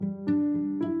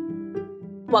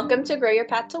Welcome to Grow Your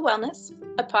Path to Wellness,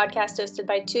 a podcast hosted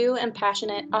by two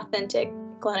passionate, authentic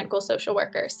clinical social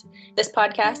workers. This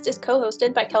podcast is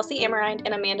co-hosted by Kelsey Amarind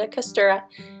and Amanda Costura,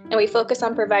 and we focus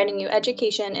on providing you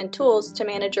education and tools to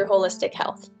manage your holistic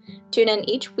health. Tune in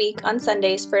each week on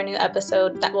Sundays for a new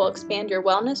episode that will expand your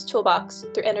wellness toolbox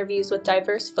through interviews with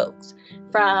diverse folks,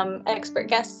 from expert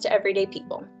guests to everyday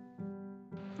people.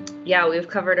 Yeah, we've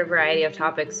covered a variety of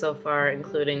topics so far,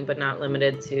 including but not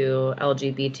limited to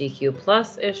LGBTQ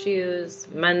plus issues,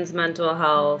 men's mental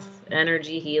health,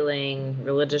 energy healing,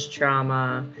 religious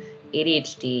trauma,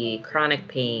 ADHD, chronic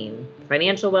pain,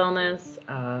 financial wellness,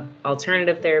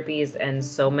 alternative therapies, and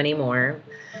so many more.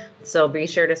 So be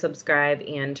sure to subscribe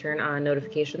and turn on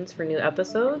notifications for new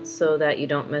episodes so that you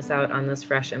don't miss out on this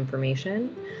fresh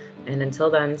information. And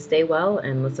until then, stay well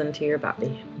and listen to your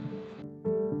body.